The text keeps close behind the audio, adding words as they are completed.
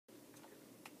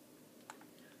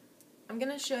I'm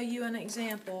going to show you an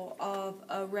example of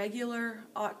a regular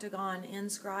octagon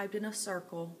inscribed in a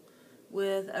circle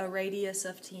with a radius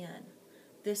of 10.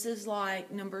 This is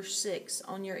like number 6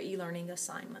 on your e-learning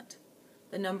assignment.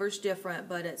 The number's different,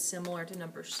 but it's similar to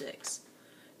number 6.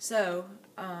 So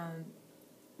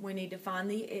we need to find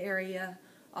the area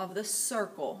of the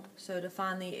circle. So to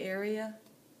find the area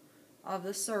of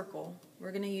the circle,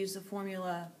 we're going to use the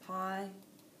formula pi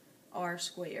r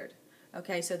squared.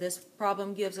 Okay, so this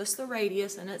problem gives us the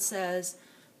radius, and it says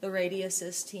the radius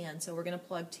is 10. So we're going to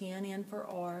plug 10 in for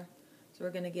r. So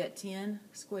we're going to get 10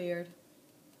 squared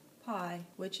pi,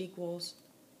 which equals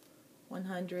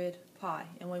 100 pi.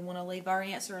 And we want to leave our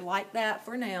answer like that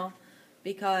for now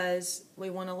because we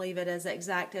want to leave it as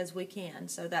exact as we can.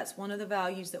 So that's one of the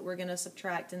values that we're going to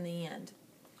subtract in the end.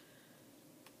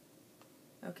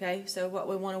 Okay, so what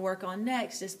we want to work on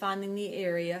next is finding the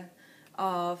area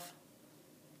of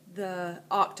the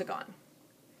octagon.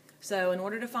 So in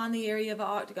order to find the area of an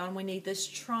octagon, we need this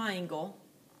triangle,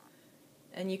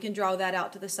 and you can draw that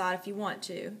out to the side if you want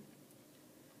to.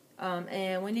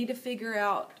 And we need to figure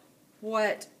out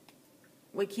what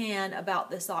we can about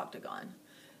this octagon.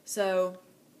 So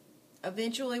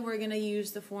eventually we're going to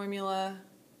use the formula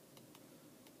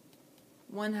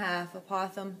 1/2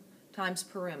 apothem times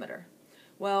perimeter.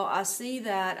 Well, I see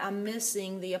that I'm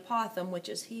missing the apothem, which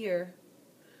is here.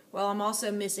 Well, I'm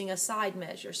also missing a side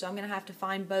measure, so I'm going to have to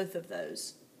find both of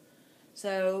those.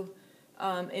 So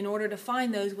in order to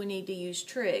find those, we need to use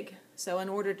trig. So in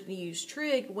order to use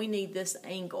trig, we need this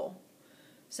angle.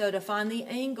 So to find the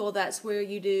angle, that's where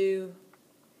you do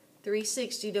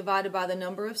 360 divided by the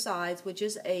number of sides, which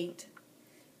is 8,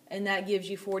 and that gives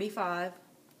you 45.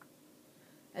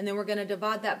 And then we're going to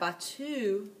divide that by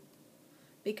 2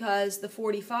 because the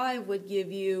 45 would give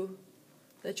you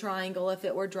the triangle if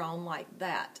it were drawn like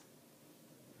that.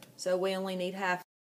 So we only need half